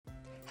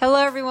Hello,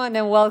 everyone,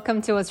 and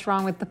welcome to What's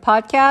Wrong with the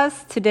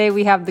Podcast. Today,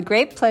 we have the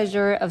great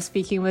pleasure of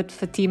speaking with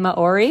Fatimah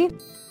Aure.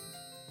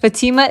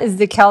 Fatimah is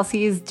the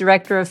Kelsey's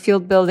Director of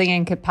Field Building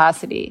and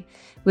Capacity.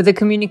 With a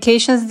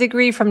communications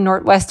degree from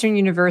Northwestern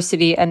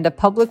University and a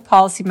public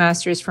policy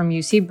master's from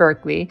UC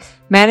Berkeley,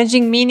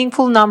 managing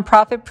meaningful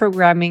nonprofit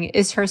programming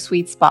is her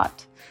sweet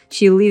spot.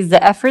 She leads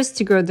the efforts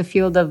to grow the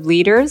field of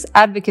leaders,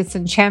 advocates,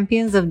 and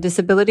champions of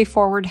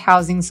disability-forward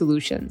housing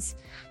solutions.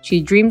 She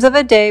dreams of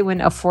a day when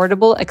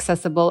affordable,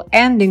 accessible,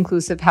 and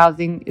inclusive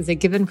housing is a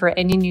given for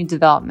any new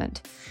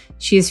development.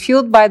 She is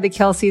fueled by the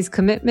Kelsey's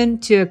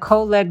commitment to a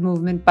co-led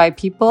movement by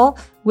people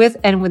with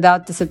and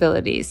without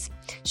disabilities.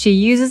 She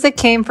uses a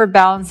cane for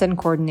balance and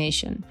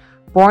coordination.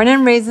 Born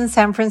and raised in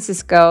San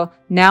Francisco,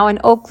 now an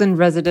Oakland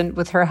resident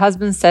with her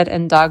husband Seth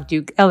and dog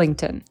Duke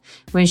Ellington.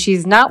 When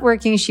she's not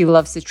working, she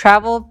loves to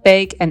travel,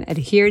 bake, and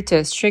adhere to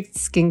a strict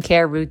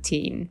skincare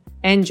routine.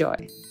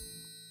 Enjoy.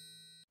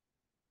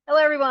 Hello,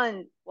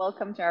 everyone.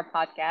 Welcome to our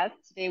podcast.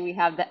 Today, we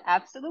have the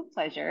absolute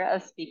pleasure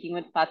of speaking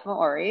with Fatimah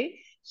Aure.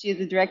 She is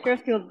the Director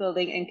of Field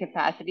Building and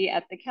Capacity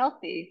at the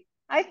Kelsey.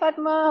 Hi,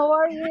 Fatimah. How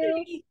are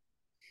you?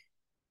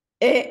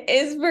 It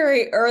is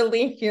very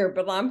early here,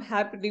 but I'm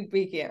happy to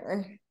be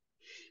here.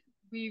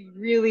 We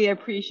really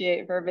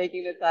appreciate for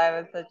making the time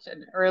at such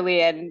an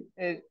early, and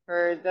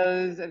for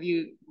those of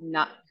you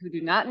who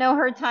do not know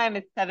her time,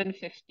 it's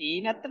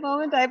 7:15 at the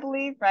moment, I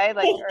believe, right?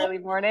 Like early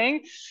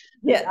morning.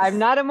 Yes. I'm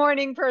not a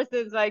morning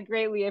person, so I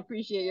greatly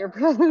appreciate your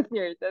presence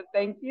here. So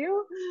thank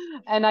you.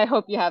 And I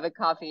hope you have a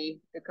cup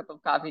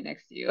of coffee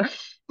next to you.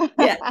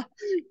 Yes.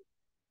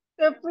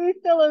 So please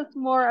tell us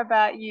more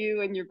about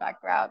you and your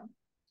background.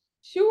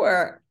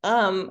 Sure.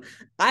 I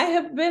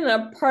have been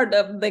a part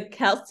of the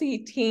Kelsey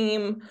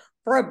team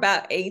for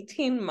about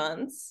 18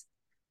 months.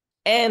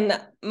 And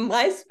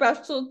my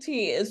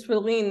specialty is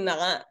really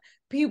not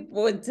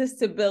people with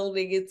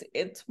disabilities.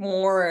 It's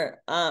more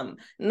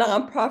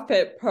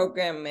nonprofit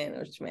program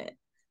management.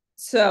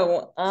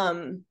 So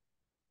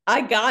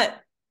I got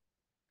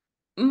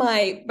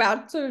my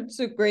bachelor's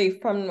degree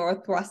from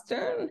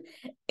Northwestern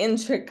in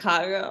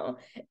Chicago,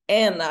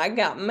 and I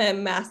got my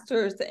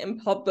master's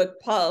in public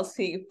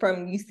policy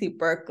from UC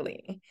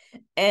Berkeley.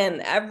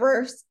 And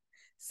ever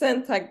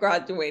since I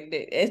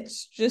graduated,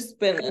 it's just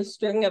been a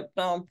string of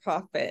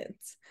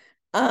nonprofits.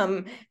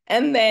 And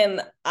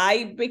then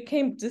I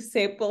became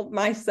disabled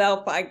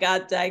myself. I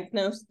got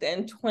diagnosed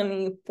in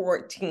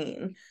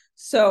 2014.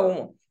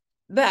 So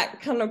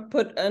that kind of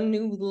put a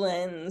new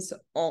lens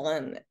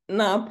on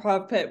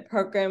nonprofit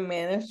program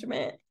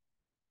management.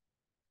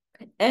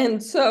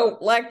 And so,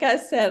 like I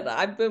said,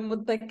 I've been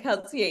with the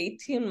Kelsey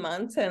 18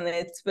 months and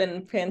it's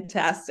been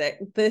fantastic.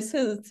 This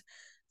is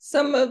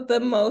some of the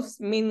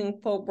most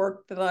meaningful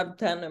work that I've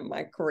done in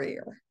my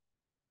career.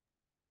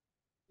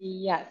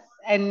 Yes.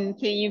 And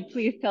can you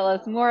please tell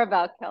us more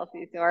about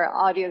Kelsey so our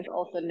audience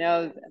also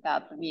knows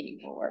about the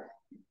meaningful work?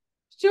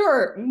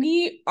 Sure.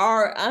 We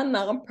are a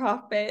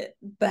nonprofit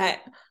that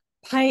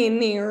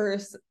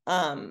pioneers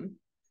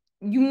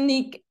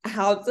unique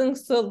housing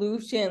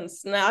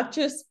solutions, not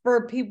just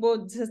for people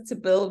with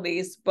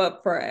disabilities,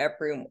 but for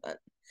everyone.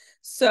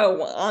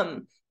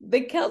 So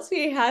the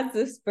Kelsey has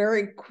this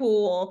very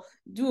cool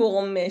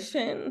dual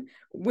mission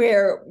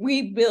where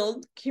we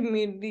build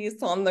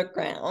communities on the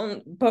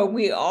ground, but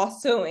we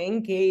also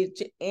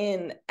engage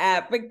in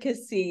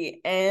advocacy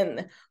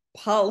and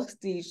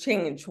policy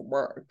change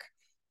work.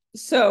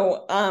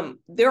 So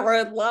there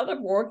are a lot of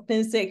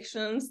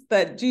organizations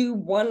that do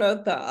one or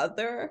the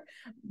other,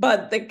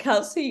 but the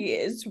Kelsey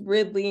is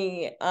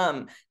really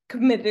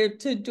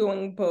committed to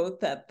doing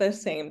both at the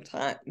same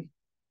time.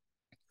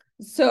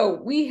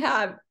 So we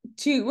have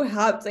two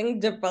housing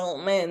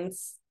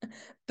developments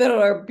that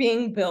are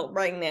being built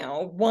right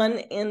now, one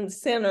in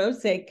San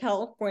Jose,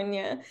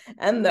 California,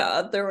 and the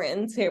other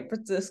in San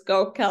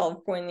Francisco,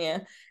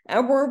 California.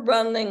 And we're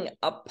running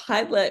a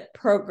pilot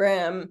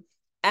program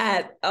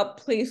at a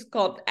place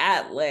called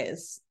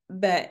Atlas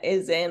that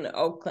is in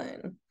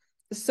Oakland.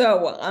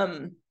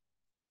 So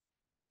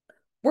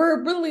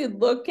we're really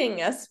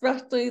looking,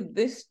 especially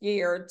this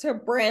year, to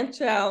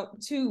branch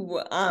out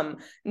to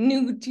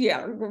new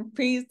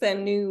geographies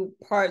and new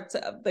parts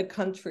of the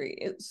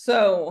country.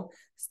 So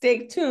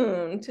stay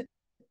tuned.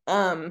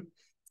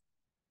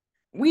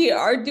 We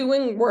are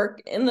doing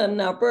work in a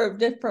number of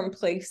different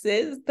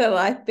places that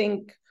I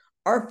think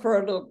are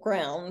fertile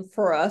ground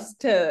for us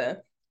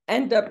to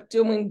end up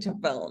doing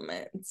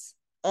developments.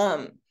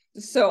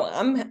 So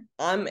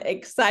I'm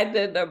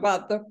excited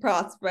about the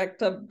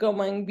prospect of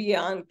going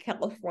beyond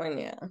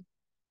California.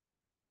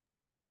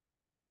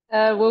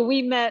 Well,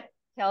 we met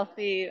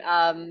Kelsey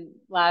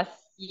last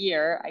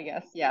year, I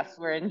guess. Yes,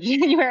 we're in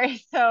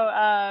January.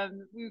 So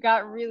we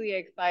got really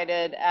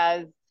excited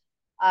as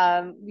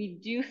we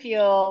do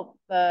feel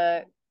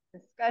the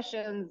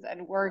discussions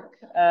and work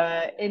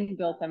in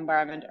built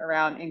environment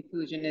around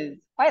inclusion is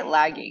quite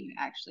lagging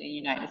actually in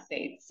the United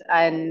States.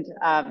 And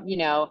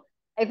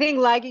I think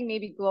lagging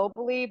maybe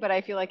globally, but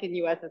I feel like in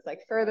the US it's like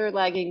further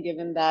lagging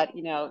given that,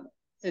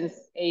 since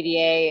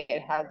ADA,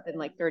 it has been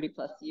like 30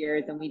 plus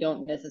years, and we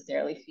don't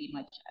necessarily see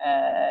much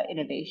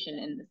innovation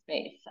in the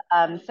space.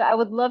 So I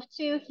would love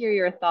to hear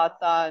your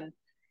thoughts on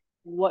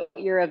what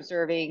you're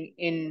observing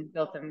in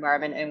built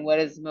environment and what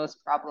is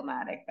most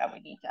problematic that we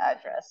need to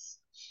address.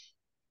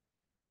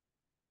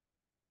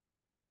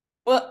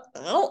 Well,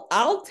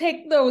 I'll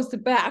take those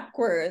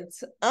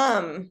backwards.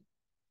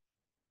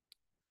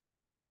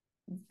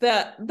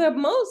 The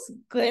most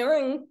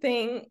glaring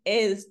thing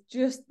is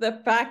just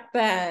the fact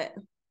that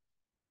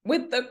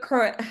with the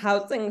current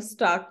housing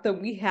stock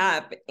that we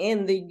have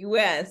in the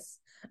US,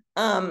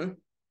 not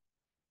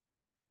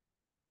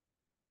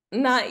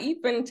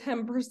even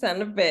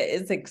 10% of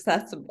it is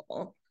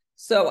accessible.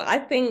 So I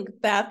think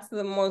that's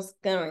the most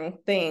glaring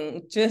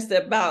thing, just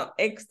about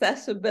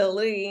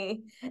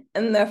accessibility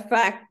and the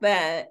fact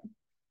that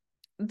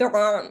there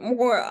aren't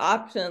more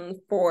options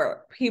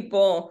for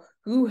people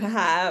who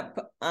have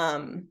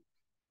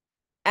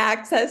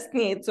access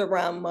needs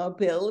around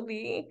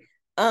mobility,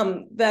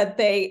 that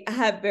they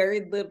have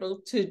very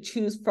little to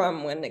choose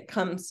from when it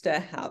comes to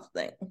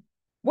housing.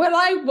 What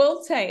I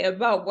will say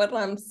about what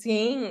I'm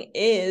seeing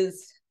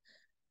is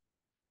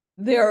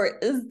there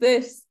is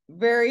this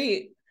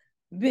very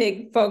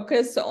big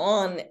focus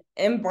on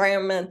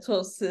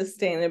environmental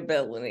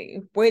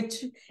sustainability,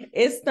 which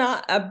is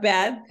not a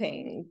bad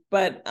thing,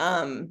 but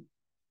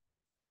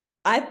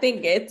I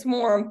think it's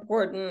more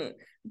important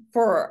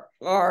for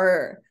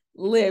our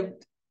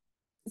lived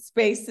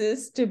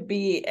spaces to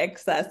be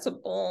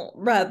accessible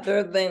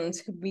rather than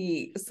to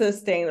be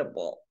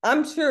sustainable.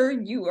 I'm sure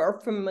you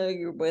are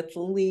familiar with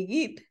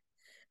LEED.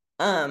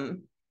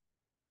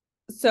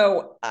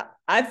 So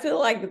I feel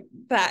like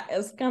that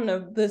is kind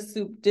of the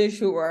soup du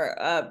jour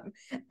of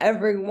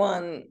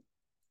everyone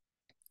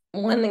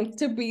wanting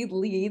to be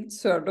LEED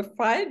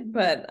certified,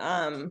 but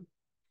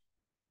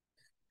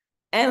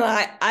and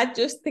I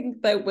just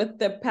think that with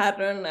the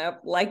pattern of,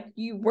 like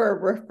you were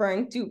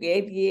referring to,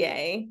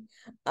 ADA,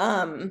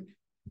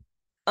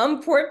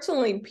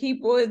 unfortunately,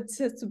 people with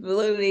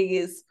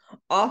disabilities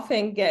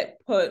often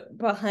get put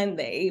behind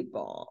the eight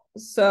ball.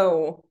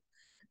 So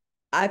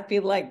I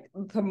feel like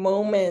the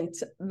moment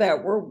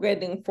that we're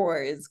waiting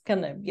for is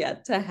kind of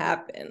yet to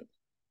happen.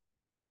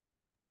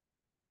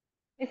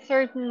 I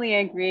certainly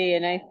agree,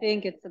 and I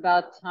think it's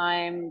about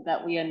time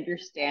that we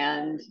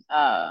understand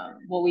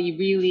what we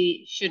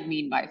really should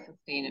mean by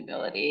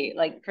sustainability.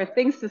 Like for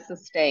things to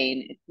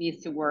sustain, it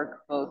needs to work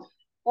both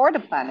for the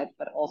planet,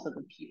 but also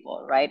the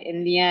people, right?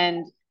 In the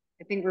end,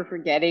 I think we're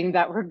forgetting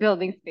that we're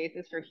building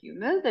spaces for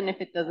humans, and if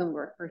it doesn't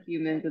work for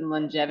humans and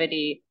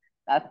longevity,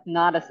 that's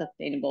not a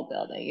sustainable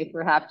building. If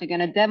we're have to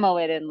gonna demo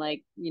it in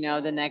like,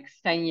 the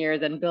next 10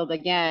 years and build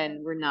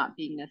again, we're not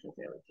being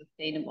necessarily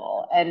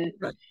sustainable. And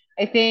Right.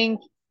 I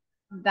think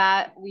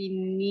that we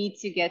need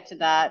to get to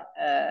that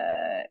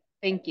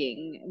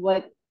thinking.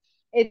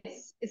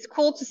 It's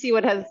cool to see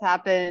what has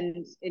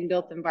happened in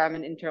built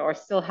environment or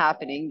still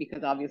happening,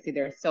 because obviously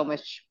there's so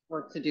much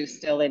work to do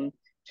still in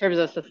terms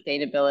of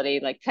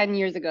sustainability. Like 10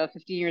 years ago,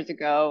 15 years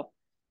ago,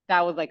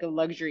 that was like a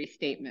luxury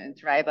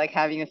statement, right? Like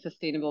having a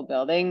sustainable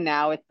building.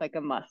 Now it's like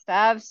a must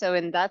have. So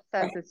in that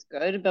sense, it's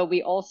good, but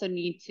we also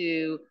need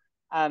to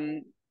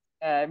um,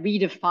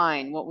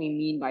 redefine what we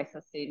mean by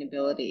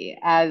sustainability,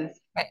 as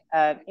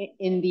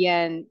in the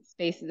end,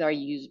 spaces are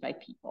used by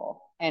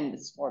people and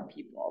it's for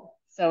people.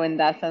 So in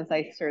that sense,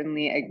 I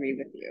certainly agree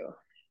with you.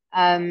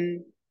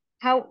 Um,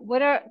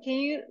 can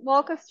you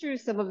walk us through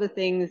some of the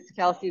things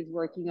Kelsey is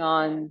working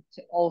on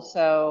to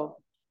also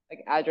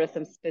like address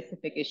some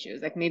specific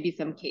issues, like maybe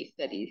some case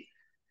studies?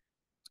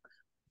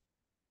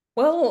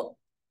 Well,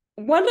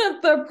 one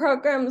of the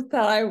programs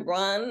that I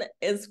run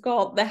is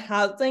called the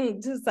Housing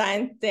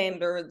Design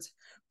Standards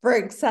for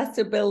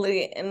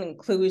Accessibility and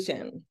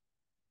Inclusion.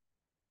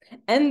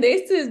 And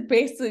this is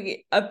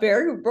basically a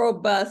very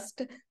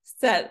robust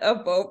set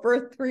of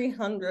over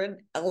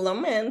 300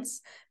 elements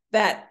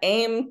that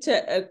aim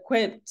to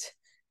equip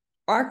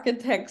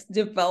architects,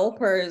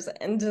 developers,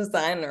 and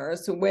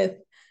designers with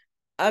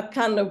a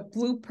kind of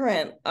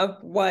blueprint of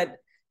what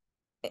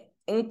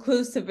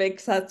inclusive,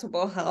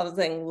 accessible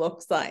housing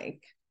looks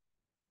like.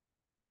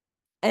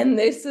 And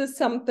this is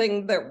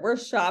something that we're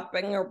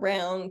shopping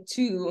around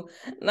to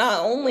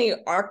not only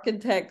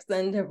architects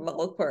and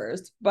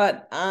developers,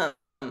 but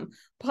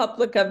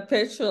public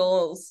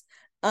officials,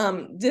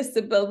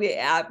 disability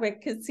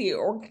advocacy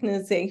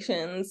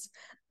organizations.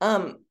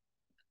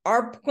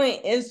 Our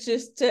point is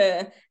just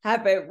to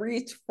have it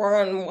reach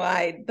far and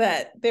wide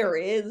that there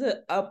is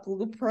a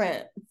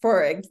blueprint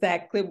for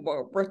exactly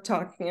what we're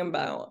talking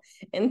about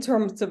in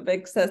terms of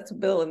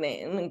accessibility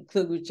and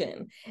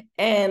inclusion.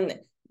 And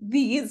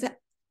these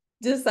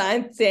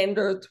design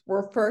standards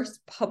were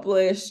first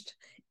published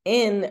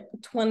in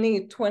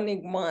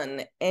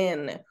 2021,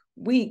 and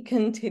we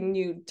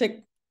continue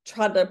to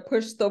try to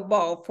push the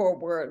ball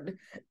forward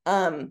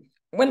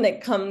when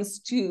it comes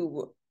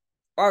to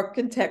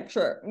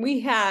architecture.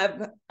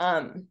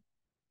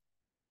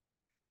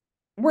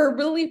 We're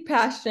really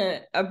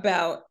passionate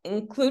about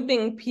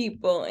including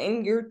people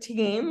in your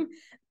team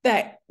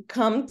that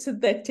come to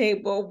the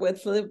table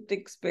with lived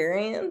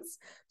experience.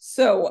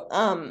 So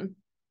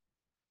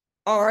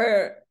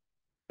our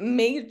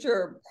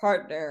major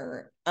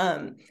partner,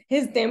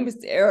 his name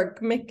is Eric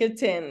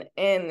Mickelton,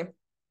 and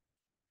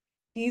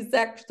he's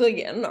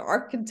actually an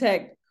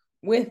architect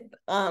with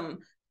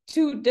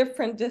two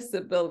different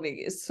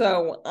disabilities.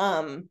 So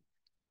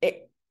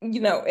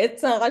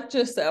it's not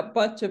just a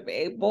bunch of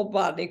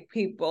able-bodied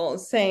people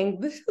saying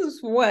this is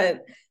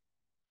what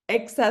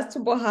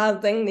accessible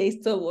housing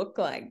needs to look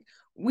like.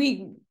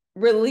 We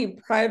really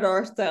pride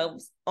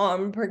ourselves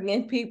on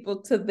bringing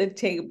people to the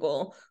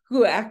table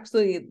who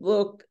actually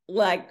look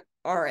like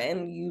our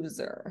end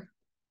user.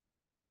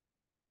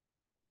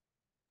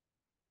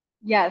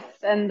 Yes,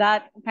 and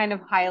that kind of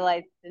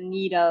highlights the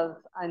need of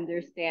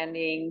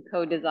understanding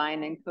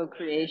co-design and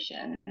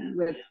co-creation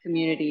with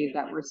communities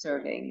that we're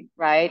serving,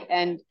 right?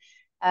 And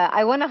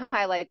I want to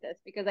highlight this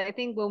because I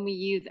think when we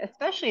use,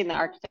 especially in the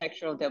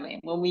architectural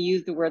domain, when we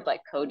use the word like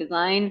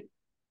co-design,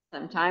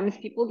 sometimes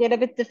people get a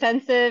bit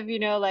defensive,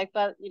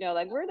 but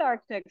like we're the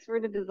architects, we're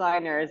the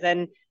designers.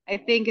 And I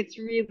think it's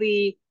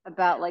really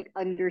about like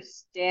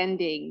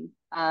understanding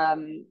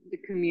the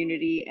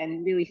community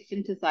and really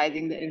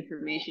synthesizing the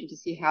information to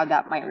see how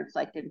that might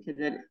reflect into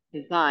the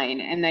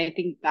design. And I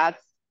think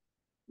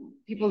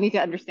people need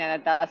to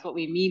understand that that's what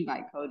we mean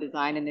by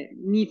co-design, and it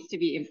needs to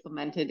be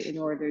implemented in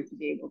order to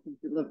be able to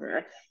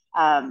deliver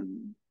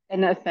an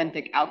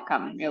authentic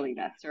outcome, really,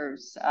 that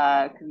serves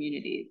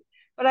communities.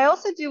 But I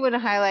also do want to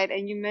highlight,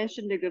 and you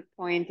mentioned a good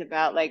point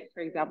about, like,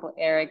 for example,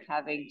 Eric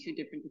having two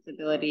different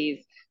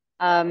disabilities.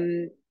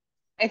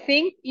 I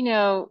think,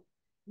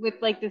 with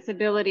like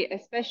disability,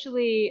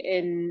 especially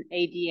in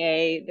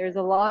ADA, there's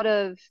a lot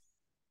of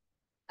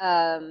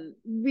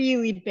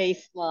really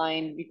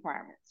baseline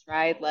requirements,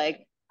 right?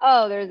 Like,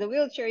 oh, there's a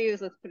wheelchair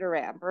use, let's put a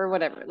ramp or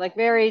whatever. Like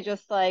very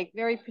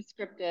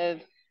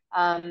prescriptive,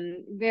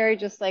 very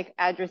just like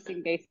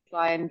addressing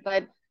baseline.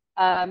 But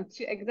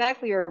to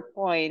exactly your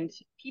point,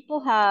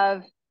 people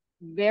have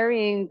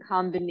varying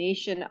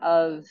combination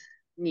of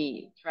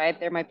needs, right?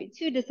 There might be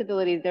two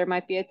disabilities. There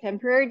might be a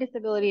temporary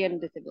disability and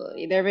a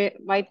disability.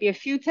 Might be a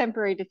few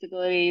temporary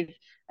disabilities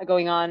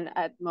going on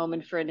at the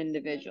moment for an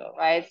individual,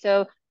 right?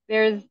 So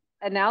there's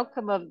an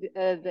outcome of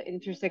the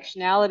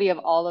intersectionality of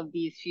all of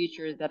these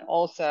features that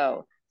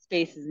also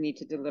spaces need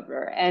to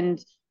deliver. And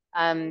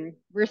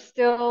we're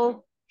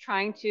still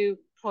trying to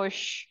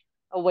push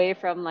away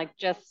from like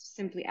just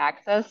simply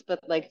access, but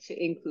like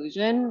to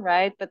inclusion,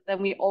 right? But then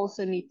we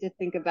also need to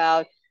think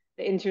about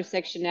the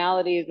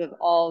intersectionalities of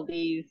all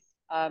these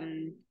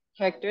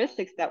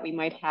characteristics that we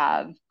might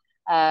have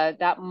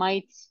that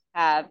might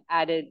have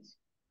added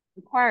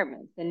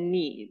requirements and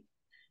needs.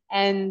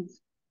 And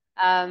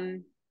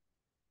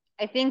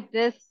I think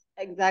this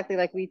exactly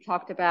like we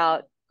talked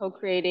about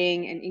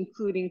co-creating and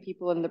including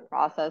people in the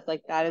process,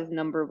 like that is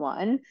number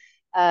one.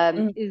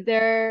 Is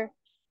there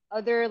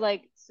other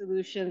like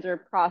solutions or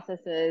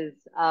processes,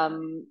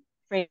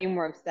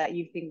 frameworks that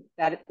you think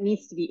that it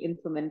needs to be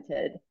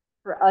implemented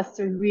for us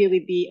to really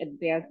be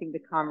advancing the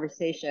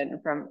conversation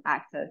from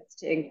access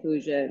to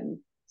inclusion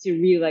to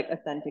really like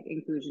authentic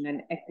inclusion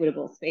and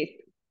equitable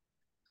spaces?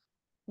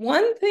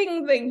 One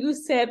thing that you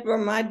said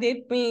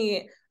reminded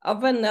me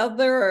of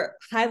another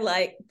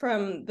highlight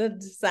from the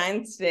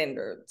design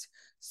standards.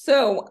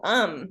 So,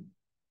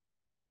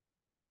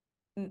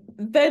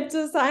 the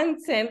design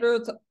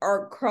standards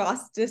are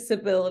cross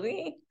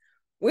disability,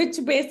 which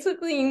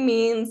basically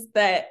means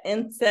that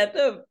instead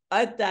of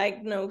a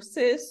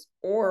diagnosis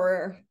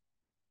or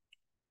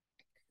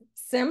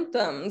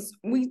symptoms,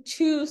 we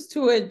choose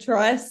to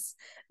address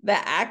the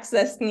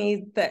access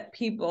needs that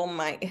people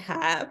might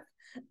have.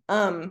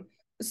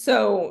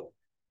 So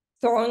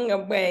throwing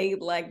away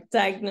like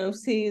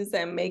diagnoses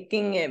and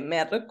making it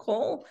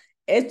medical,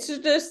 it's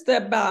just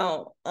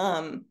about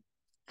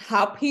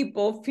how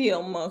people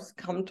feel most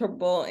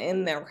comfortable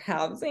in their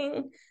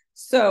housing.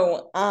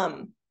 So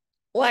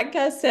like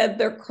I said,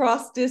 they're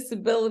cross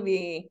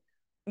disability,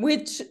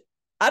 which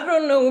I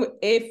don't know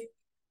if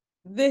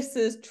this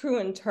is true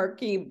in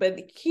Turkey, but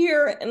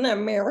here in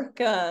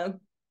America,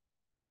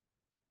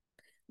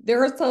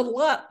 there's a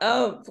lot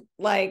of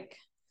like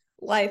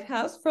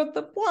Lighthouse for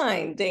the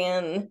Blind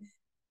and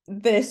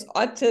this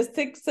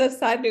autistic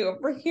society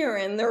over here,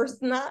 and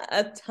there's not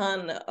a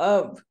ton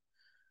of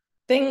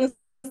things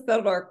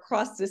that are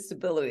cross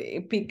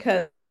disability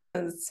because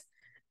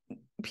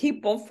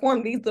people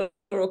form these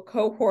little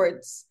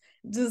cohorts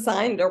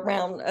designed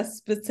around a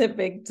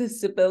specific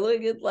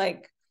disability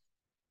like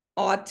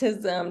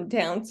autism,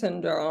 Down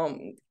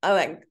syndrome,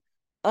 like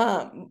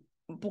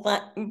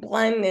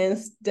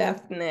blindness,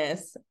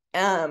 deafness,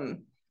 and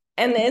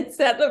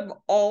instead of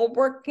all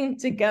working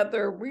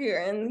together,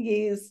 we're in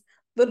these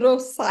little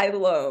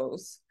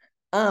silos,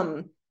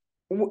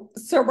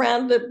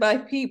 surrounded by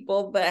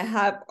people that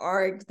have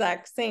our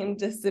exact same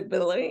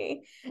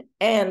disability.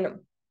 And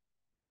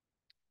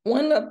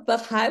one of the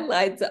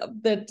highlights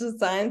of the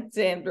design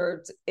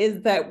standards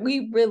is that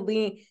we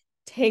really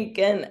take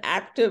an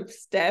active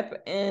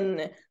step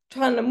in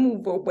trying to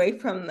move away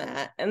from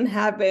that and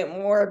have it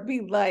more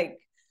be like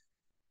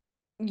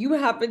you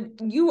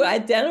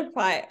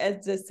identify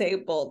as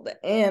disabled,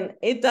 and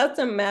it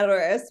doesn't matter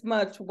as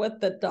much what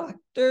the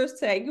doctors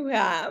say you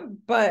have,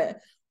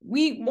 but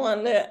we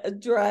want to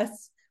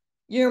address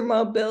your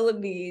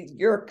mobility,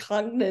 your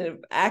cognitive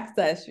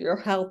access, your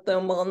health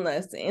and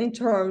wellness in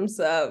terms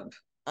of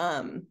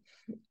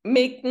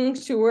making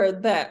sure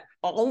that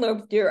all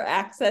of your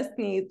access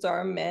needs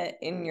are met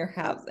in your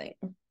housing.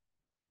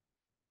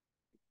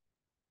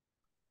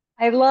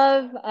 I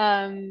love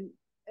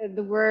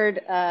the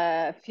word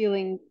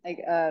feeling like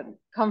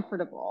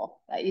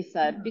comfortable that you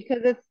said,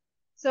 because it's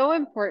so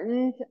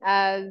important.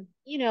 As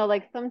you know,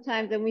 like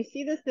sometimes, and we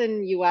see this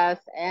in US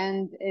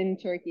and in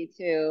Turkey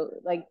too,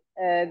 like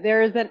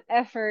there is an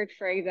effort,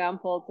 for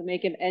example, to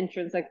make an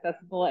entrance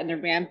accessible and a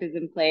ramp is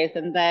in place,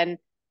 and then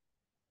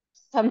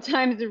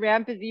sometimes the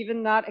ramp is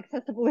even not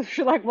accessible if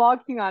you're like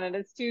walking on it.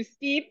 It's too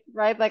steep,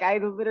 right? Like I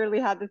literally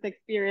had this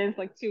experience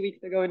like 2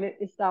 weeks ago in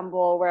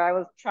Istanbul where I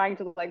was trying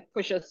to like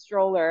push a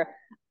stroller.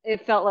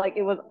 It felt like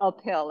it was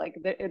uphill, like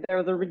there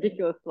was a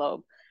ridiculous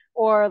slope.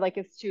 Or like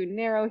it's too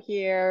narrow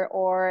here,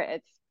 or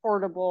it's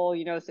portable,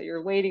 so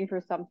you're waiting for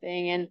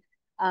something.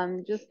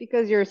 And just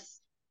because you're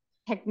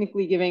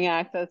technically giving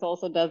access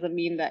also doesn't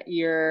mean that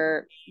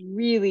you're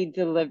really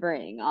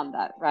delivering on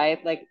that,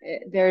 right? Like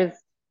there's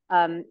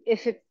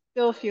if it's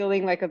still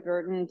feeling like a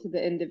burden to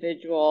the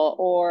individual,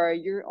 or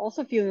you're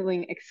also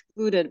feeling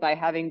excluded by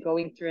having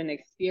going through an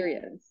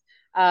experience,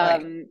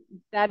 Right.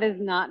 that is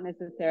not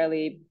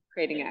necessarily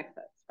creating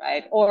access,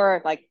 right?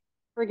 Or like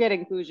forget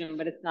inclusion,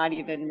 but it's not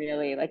even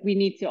really like we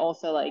need to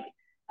also like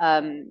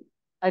um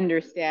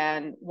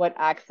understand what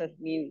access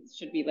means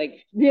should be like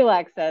real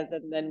access,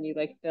 and then you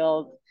like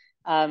build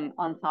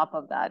on top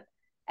of that.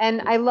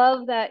 And I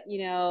love that,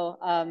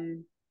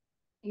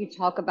 you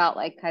talk about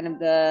like kind of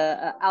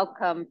the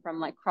outcome from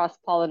like cross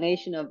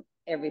pollination of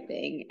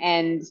everything.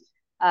 And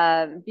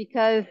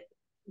because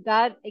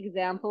that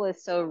example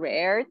is so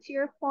rare, to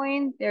your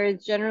point,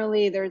 there's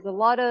a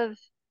lot of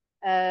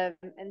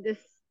and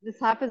this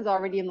happens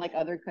already in like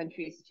other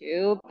countries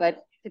too,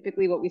 but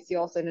typically what we see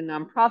also in the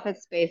nonprofit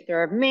space,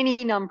 there are many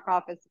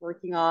nonprofits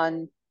working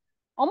on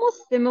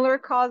almost similar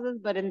causes,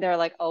 but in their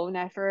like own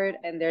effort,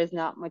 and there's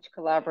not much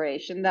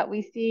collaboration that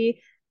we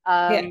see.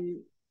 Yeah.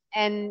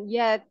 And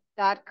yet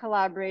that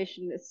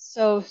collaboration is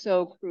so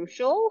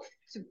crucial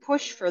to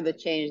push for the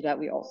change that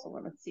we also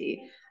want to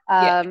see.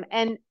 Yeah.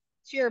 And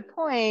to your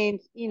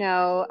point,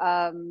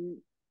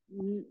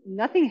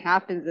 nothing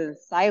happens in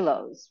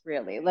silos,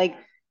 really. Like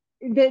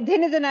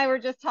Dennis and I were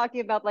just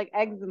talking about like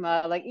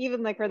eczema, like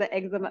even like for the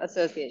eczema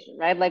association,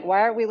 right? Like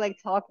why aren't we like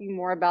talking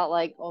more about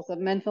like also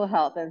mental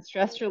health and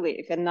stress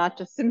relief and not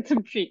just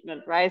symptom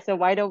treatment, right? So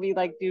why don't we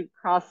like do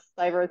cross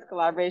diverse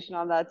collaboration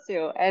on that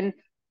too? And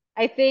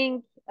I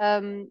think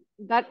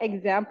that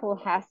example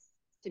has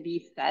to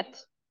be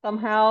set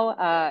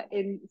somehow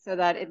in so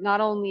that it not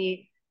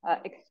only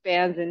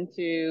expands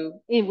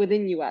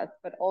within US,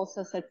 but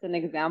also sets an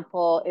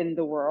example in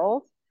the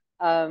world,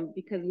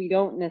 because we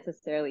don't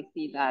necessarily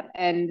see that.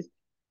 And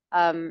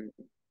um,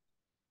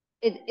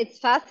 it's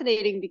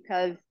fascinating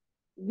because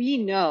we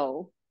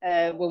know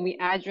when we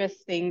address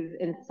things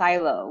in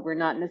silo, we're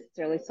not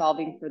necessarily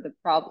solving for the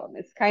problem.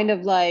 It's kind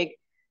of like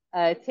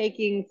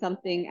taking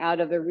something out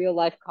of a real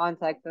life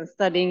context and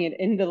studying it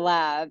in the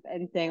lab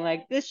and saying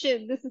like this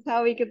is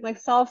how we could like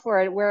solve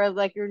for it. Whereas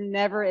like you're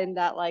never in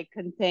that like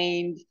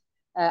contained,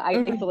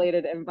 Mhm.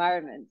 isolated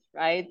environment,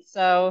 right?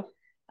 So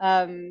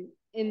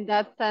in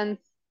that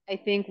sense, I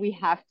think we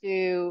have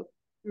to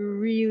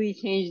really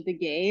change the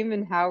game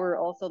and how we're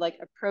also like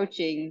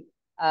approaching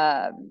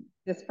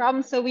this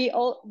problem. So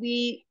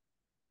we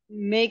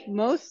make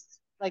most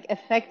like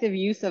effective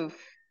use of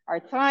our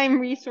time,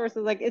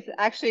 resources. Like it's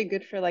actually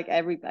good for like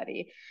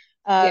everybody.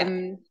 Yeah.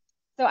 Um,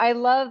 so I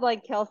love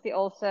like Kelsey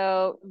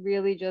also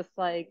really just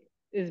like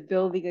is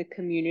building a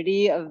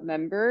community of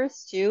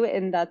members too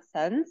in that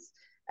sense.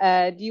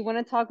 Do you want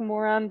to talk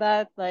more on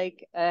that,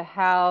 like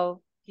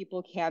how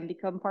people can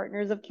become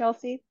partners of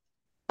Kelsey?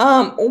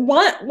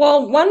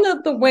 One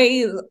of the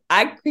ways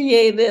I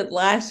created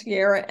last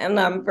year, and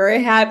I'm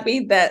very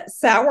happy that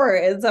Sour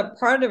is a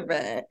part of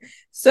it.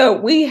 So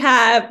we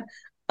have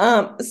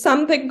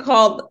something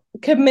called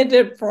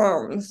committed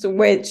firms,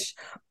 which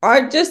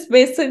are just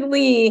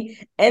basically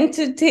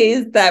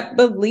entities that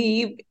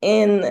believe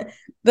in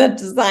the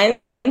design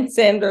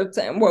standards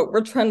and what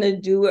we're trying to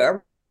do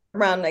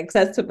around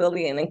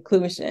accessibility and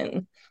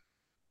inclusion.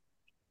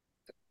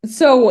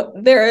 So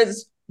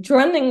there's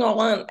joining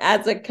on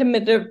as a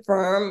committed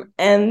firm,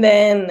 and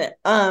then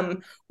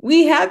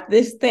we have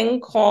this thing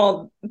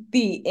called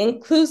the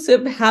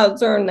Inclusive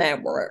Housing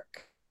Network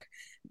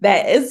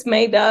that is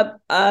made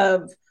up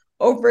of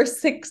over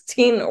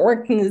 16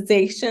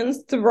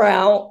 organizations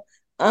throughout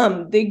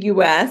the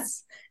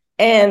US,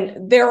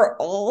 and they're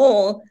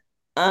all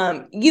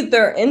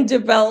either in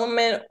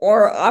development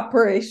or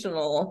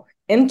operational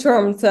in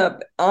terms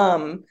of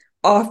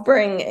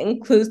offering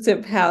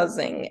inclusive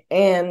housing.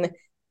 And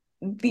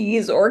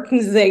these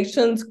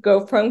organizations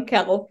go from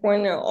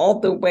California all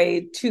the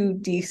way to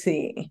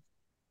DC.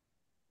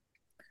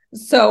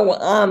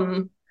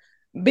 So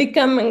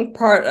becoming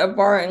part of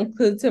our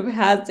inclusive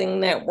housing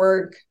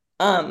network,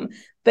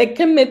 they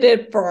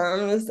committed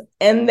firms.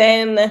 And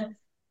then,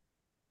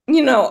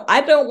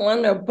 I don't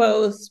want to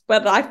boast,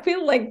 but I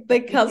feel like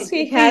the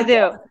Kelsey Please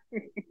do.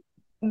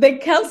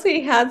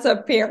 has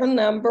a fair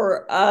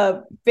number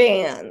of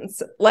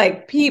fans,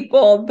 like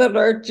people that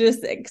are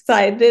just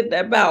excited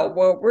about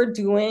what we're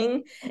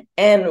doing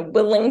and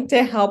willing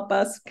to help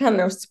us kind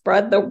of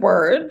spread the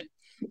word.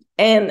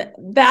 And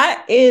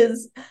that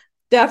is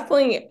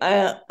definitely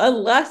a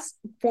less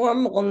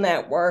formal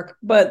network,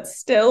 but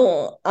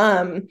still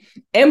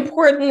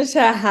important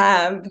to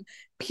have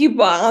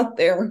people out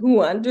there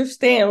who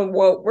understand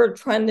what we're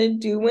trying to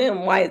do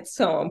and why it's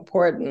so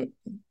important.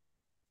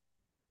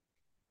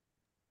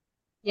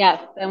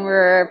 Yes, and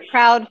we're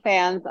proud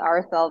fans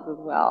ourselves as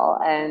well.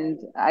 And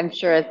I'm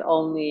sure it's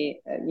only,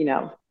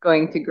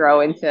 going to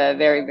grow into a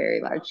very,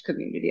 very large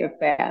community of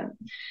fans.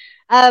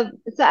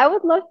 So I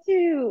would love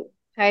to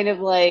kind of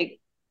like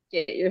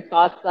get your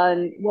thoughts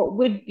on what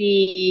would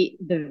be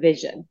the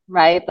vision,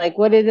 right? Like,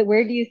 what is it?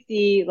 Where do you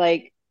see,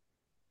 like,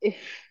 if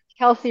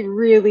Kelsey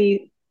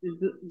really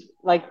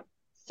like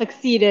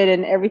succeeded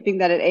in everything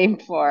that it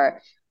aimed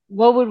for,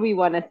 what would we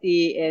want to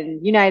see in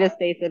United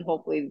States and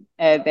hopefully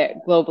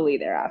globally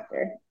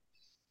thereafter?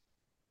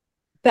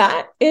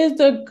 That is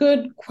a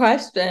good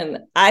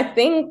question. I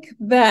think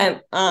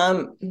that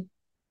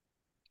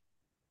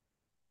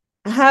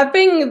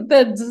having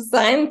the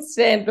design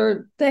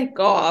standard take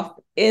off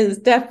is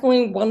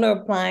definitely one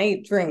of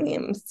my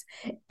dreams,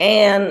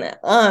 and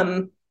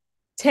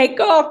take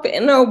off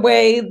in a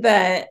way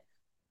that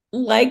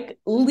like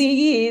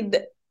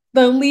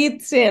the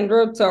lead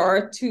standards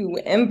are to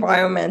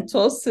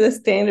environmental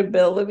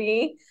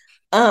sustainability.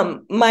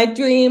 My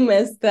dream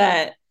is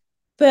that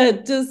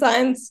the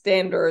design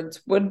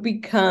standards would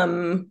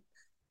become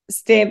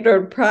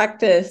standard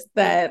practice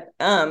that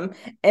and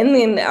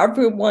then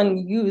everyone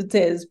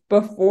uses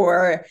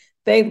before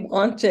they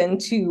launch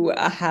into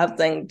a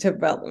housing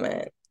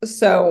development.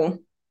 So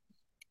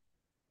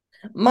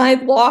my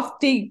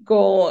lofty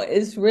goal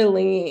is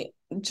really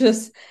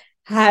just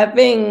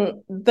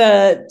having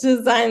the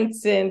design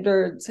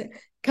standards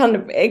kind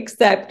of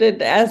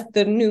accepted as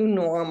the new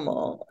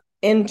normal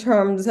in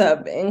terms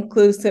of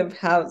inclusive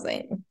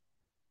housing.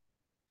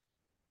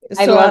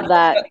 I So love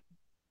that.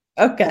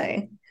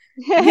 okay.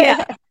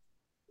 Yeah.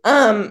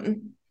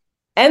 Um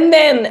and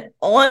then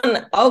on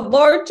a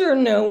larger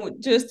note,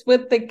 just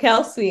with the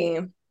Kelsey,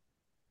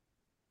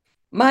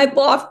 my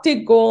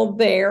lofty goal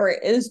there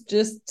is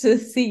just to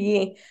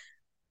see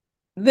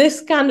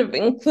this kind of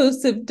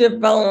inclusive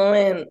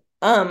development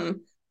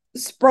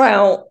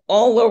sprout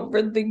all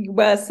over the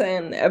US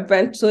and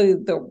eventually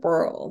the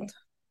world.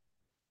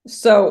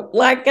 So,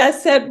 like I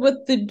said,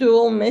 with the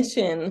dual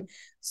mission,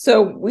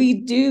 so we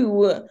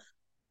do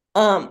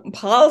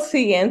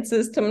policy and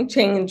system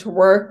change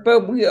work,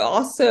 but we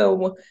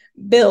also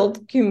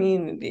build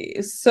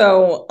communities.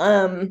 So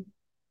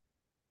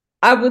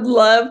I would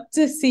love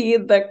to see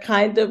the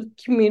kind of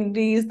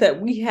communities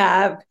that we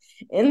have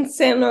in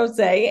San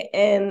Jose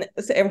and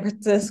San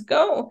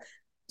Francisco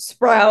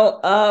sprout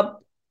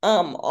up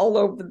all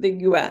over the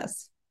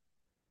US.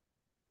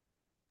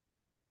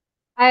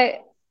 I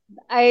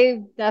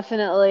I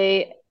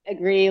definitely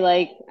agree.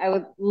 Like, I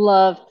would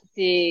love to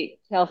see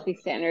Kelsey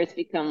standards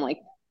become like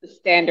the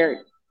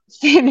standards,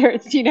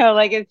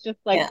 like it's just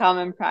like Yeah.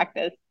 common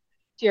practice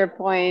to your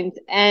point.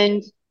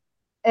 And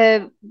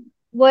uh,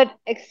 what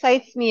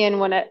excites me and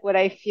what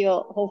I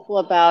feel hopeful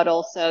about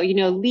also,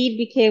 lead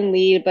became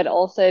lead, but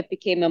also it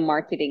became a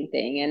marketing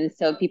thing. And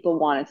so people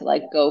wanted to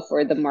like go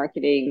for the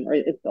marketing, or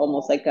it's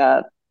almost like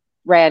a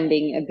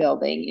branding a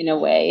building in a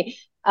way.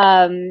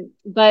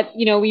 But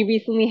we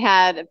recently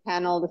had a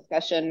panel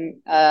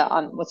discussion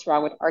on what's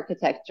wrong with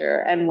architecture,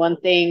 and one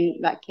thing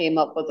that came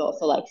up was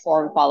also like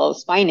form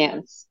follows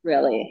finance,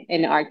 really,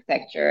 in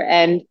architecture.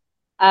 And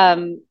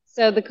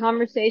so the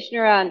conversation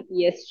around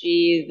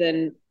ESGs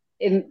and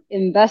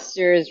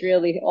investors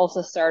really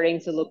also starting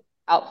to look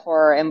out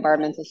for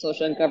environmental,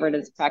 social, and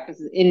governance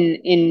practices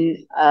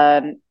in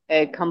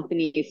a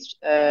company's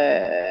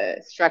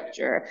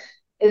structure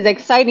is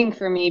exciting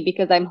for me,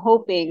 because I'm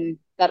hoping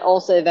that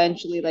also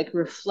eventually like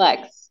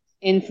reflects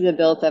into the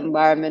built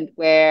environment,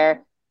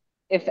 where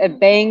if a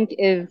bank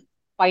is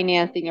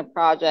financing a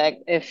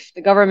project, if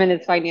the government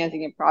is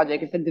financing a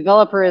project, if a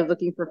developer is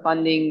looking for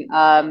funding,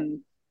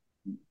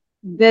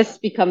 this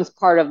becomes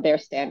part of their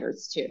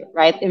standards too,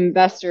 right?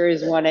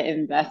 Investors want to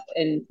invest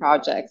in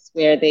projects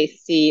where they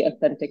see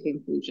authentic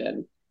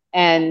inclusion.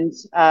 And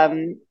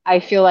I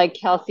feel like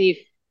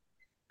Kelsey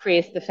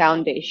creates the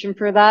foundation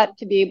for that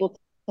to be able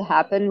to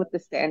happen with the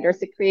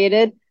standards it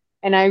created.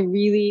 And I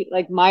really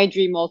like, my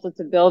dream also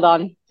to build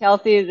on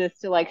Kelsey's is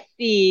to like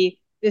see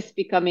this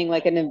becoming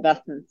like an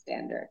investment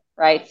standard,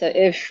 right? So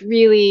if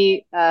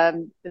really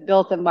the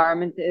built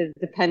environment is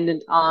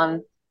dependent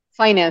on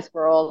finance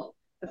world,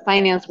 the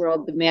finance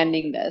world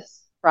demanding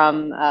this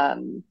from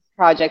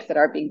projects that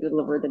are being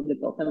delivered in the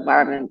built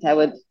environment. I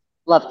would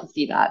love to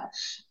see that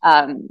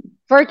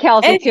for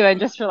Kelsey And too, and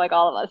just for like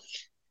all of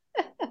us.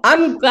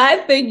 I'm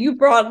glad that you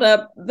brought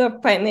up the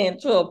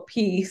financial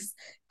piece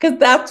because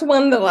that's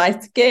one that I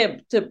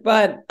skipped.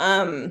 But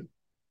and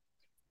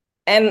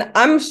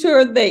I'm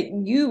sure that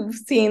you've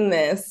seen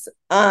this.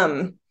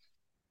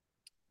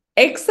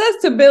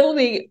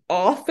 Accessibility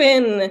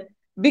often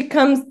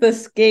becomes the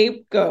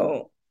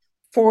scapegoat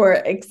for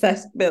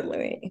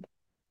accessibility.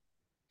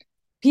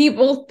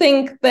 People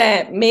think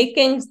that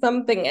making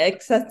something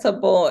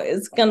accessible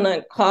is going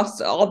to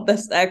cost all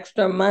this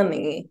extra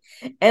money.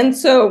 And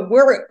so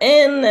we're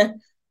in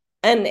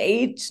an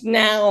age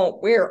now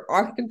where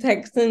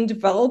architects and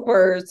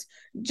developers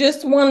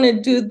just want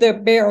to do the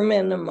bare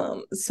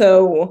minimum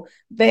so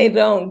they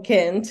don't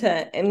get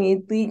into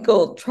any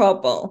legal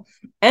trouble.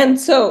 And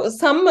so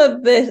some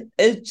of this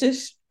is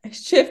just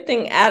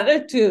shifting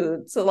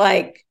attitudes,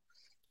 like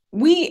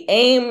we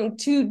aim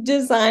to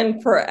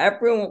design for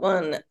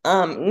everyone,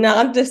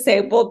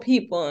 non-disabled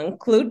people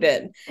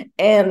included.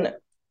 And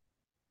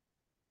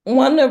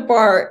one of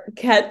our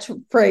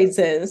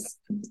catchphrases,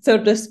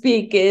 so to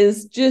speak,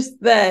 is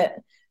just that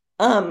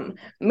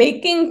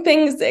making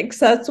things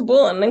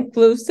accessible and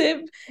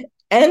inclusive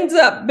ends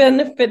up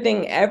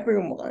benefiting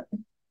everyone.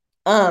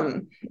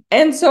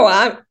 And so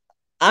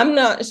I'm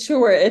not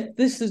sure if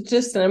this is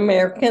just an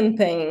American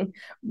thing,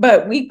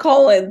 but we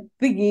call it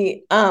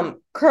the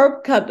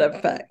curb cut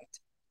effect.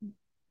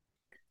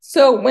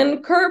 So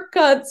when curb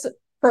cuts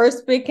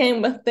first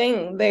became a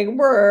thing, they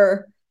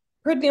were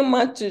pretty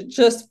much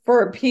just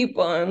for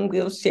people in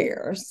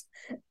wheelchairs.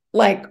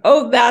 Like,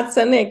 oh, that's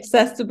an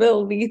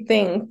accessibility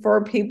thing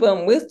for people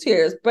in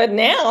wheelchairs. But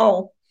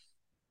now,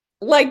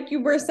 like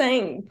you were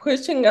saying,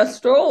 pushing a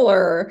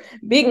stroller,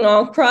 being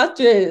on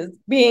crutches,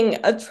 being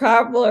a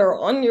traveler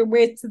on your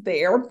way to the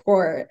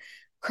airport,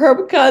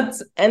 curb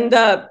cuts end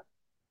up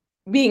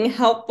being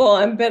helpful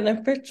and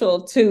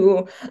beneficial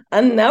to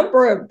a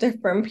number of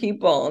different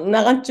people,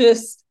 not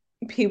just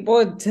people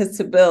with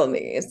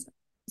disabilities.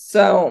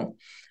 So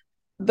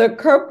the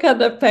curb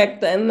cut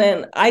effect, and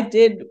then I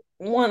did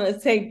want to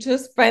say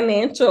just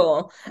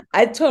financial.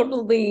 I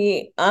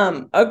totally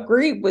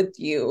agree with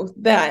you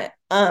that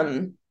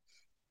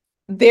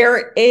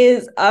there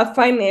is a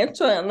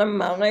financial and a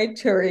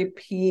monetary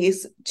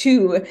piece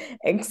to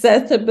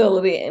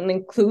accessibility and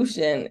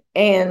inclusion.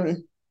 And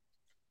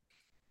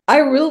I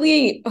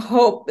really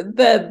hope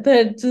that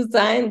the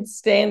design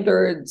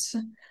standards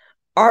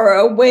are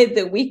a way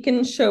that we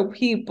can show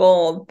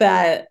people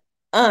that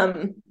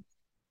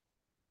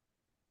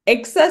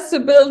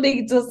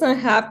accessibility doesn't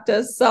have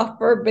to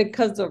suffer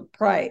because of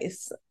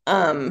price.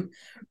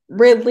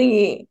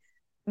 Really,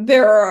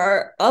 there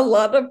are a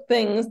lot of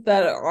things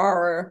that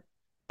are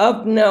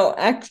of no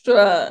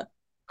extra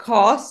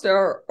cost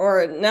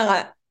or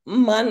not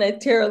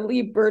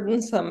monetarily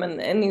burdensome in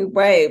any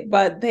way,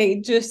 but they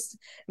just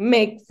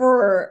make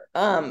for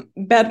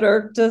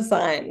better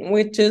design,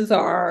 which is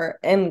our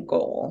end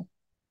goal.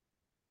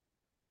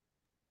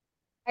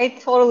 I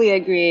totally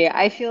agree.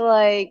 I feel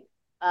like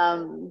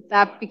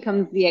that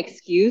becomes the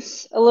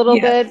excuse a little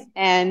Yes. bit.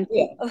 And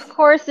Yes. of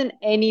course, in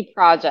any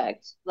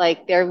project,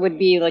 like there would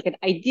be like an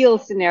ideal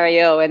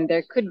scenario and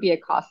there could be a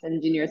cost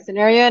engineer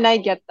scenario, and I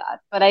get that.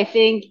 But I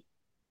think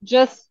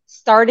just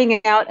starting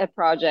out a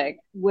project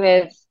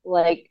with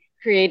like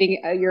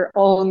creating your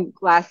own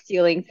glass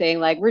ceiling, saying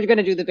like we're going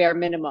to do the bare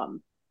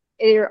minimum,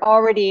 you're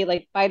already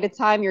like by the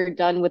time you're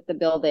done with the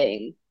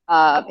building,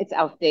 it's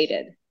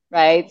outdated,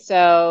 right?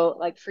 So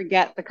like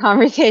forget the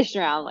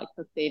conversation around like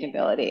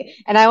sustainability.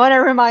 And I want to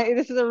remind,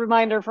 this is a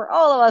reminder for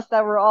all of us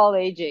that we're all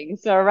aging.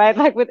 So right,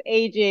 like with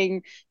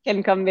aging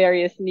can come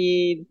various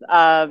needs,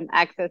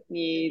 access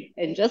needs,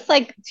 and just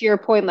like to your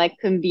point, like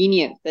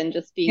convenience and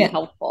just being Yeah.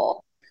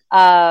 helpful.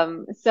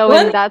 So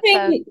in One that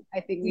sense, thing, I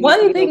think we need to one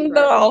be those thing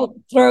that first. I'll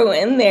throw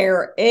in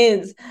there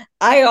is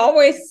I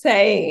always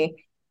say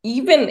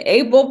even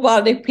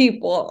able-bodied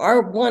people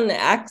are one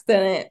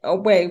accident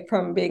away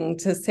from being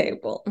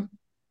disabled.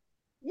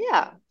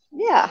 Yeah,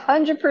 yeah,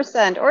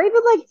 100%. Or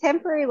even like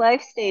temporary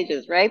life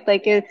stages, right?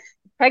 Like a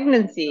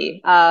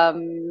pregnancy,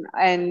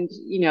 and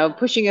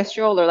pushing a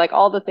stroller, like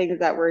all the things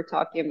that we're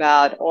talking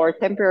about, or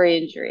temporary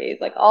injuries,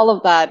 like all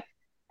of that.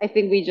 I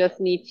think we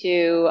just need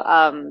to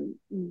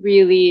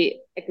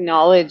really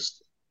acknowledge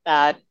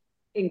that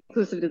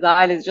inclusive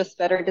design is just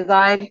better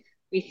design.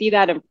 We see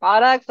that in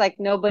products. Like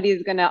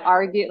nobody's gonna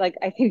argue. Like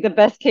I think the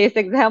best case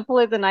example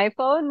is an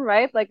iPhone,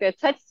 right? Like a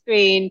touch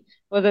screen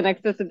was an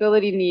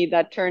accessibility need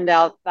that turned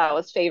out that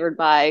was favored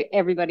by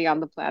everybody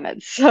on the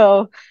planet.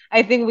 So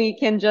I think we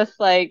can just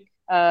like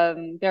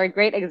there are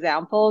great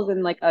examples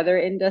in like other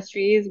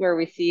industries where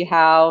we see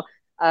how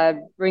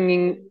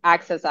bringing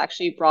access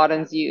actually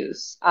broadens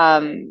use.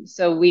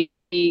 So we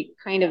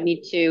kind of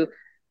need to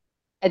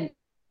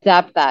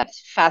adapt that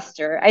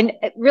faster. And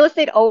real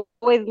estate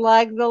always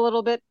lags a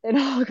little bit in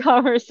all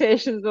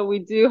conversations, but we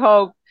do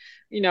hope,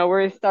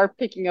 we're start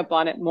picking up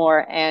on it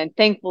more. And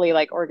thankfully,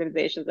 like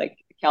organizations like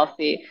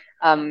Kelsey,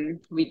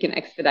 we can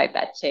expedite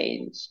that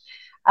change.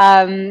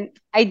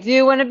 I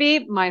do want to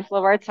be mindful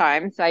of our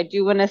time, so I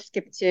do want to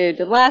skip to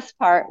the last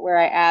part where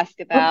I ask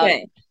about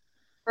Okay.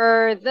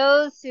 for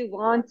those who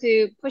want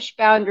to push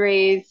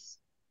boundaries,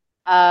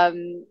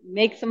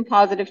 make some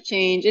positive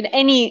change in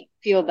any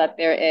field that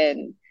they're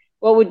in,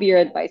 what would be your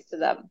advice to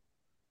them?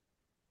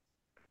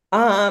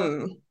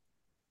 Um,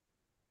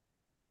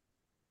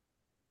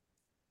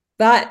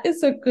 that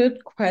is a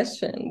good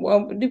question.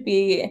 What would it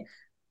be?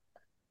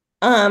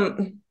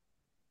 Um,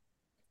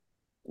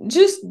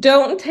 just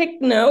don't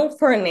take no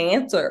for an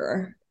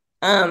answer.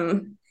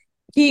 Um,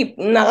 keep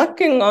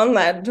knocking on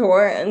that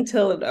door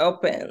until it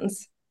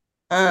opens.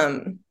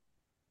 Um,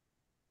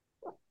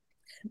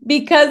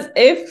 because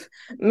if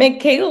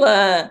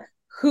Michaela,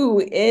 who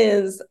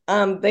is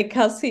the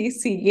Kelsey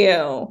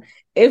CEO,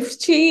 if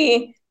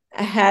she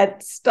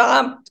had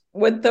stopped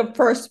with the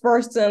first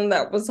person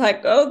that was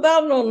like, oh,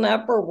 that'll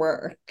never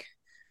work.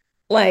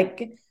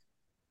 Like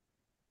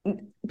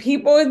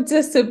people with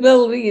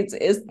disabilities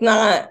is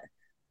not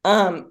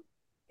um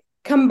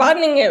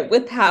combining it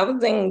with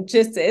housing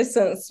just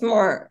isn't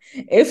smart.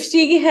 If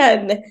she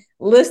had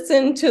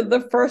listened to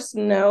the first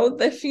no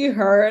that she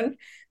heard,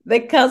 the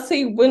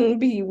Kelsey wouldn't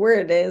be where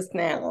it is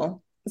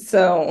now.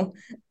 So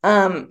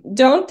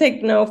don't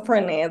take no for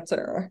an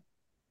answer.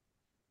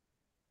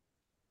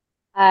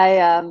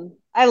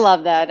 I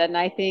love that, and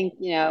I think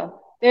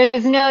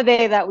there's no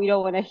day that we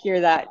don't want to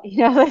hear that.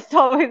 It's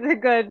always a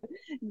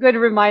good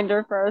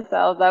reminder for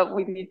ourselves that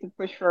we need to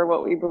push for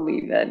what we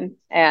believe in,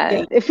 Yeah.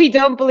 and if we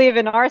don't believe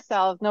in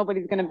ourselves,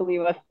 nobody's going to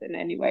believe us in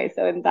any way.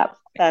 So in that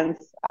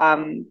sense,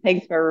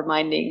 thanks for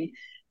reminding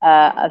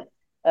us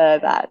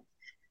that.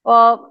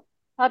 Well,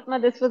 Fatma,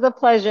 this was a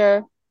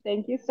pleasure.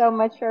 Thank you so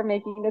much for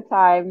making the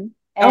time,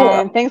 Oh, of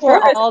and thanks for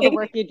course. all the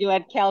work you do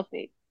at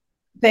Kelsey.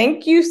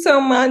 Thank you so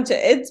much.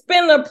 It's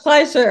been a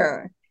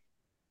pleasure.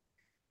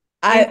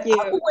 Thank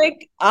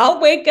I'll you.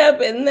 wake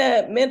up in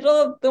the middle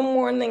of the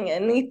morning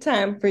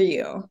anytime for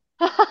you.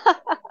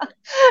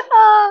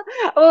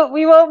 Well,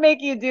 we won't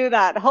make you do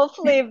that.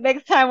 Hopefully,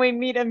 next time we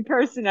meet in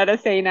person at a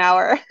sane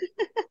hour.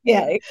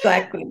 Yeah,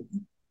 exactly.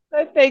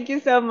 But thank you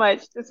so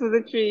much. This was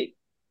a treat.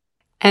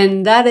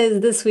 And that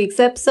is this week's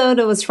episode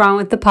of What's Wrong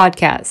with the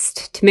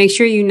Podcast. To make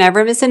sure you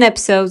never miss an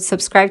episode,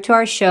 subscribe to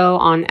our show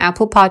on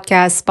Apple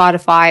Podcasts,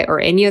 Spotify,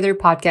 or any other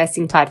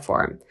podcasting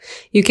platform.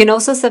 You can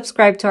also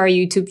subscribe to our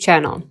YouTube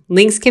channel.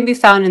 Links can be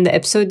found in the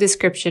episode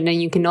description,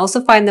 and you can also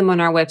find them on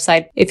our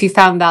website. If you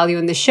found value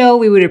in the show,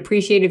 we would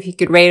appreciate if you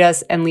could rate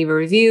us and leave a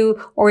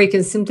review, or you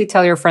can simply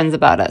tell your friends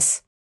about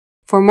us.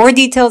 For more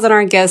details on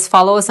our guests,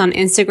 follow us on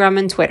Instagram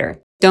and Twitter.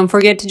 Don't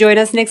forget to join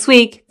us next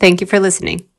week. Thank you for listening.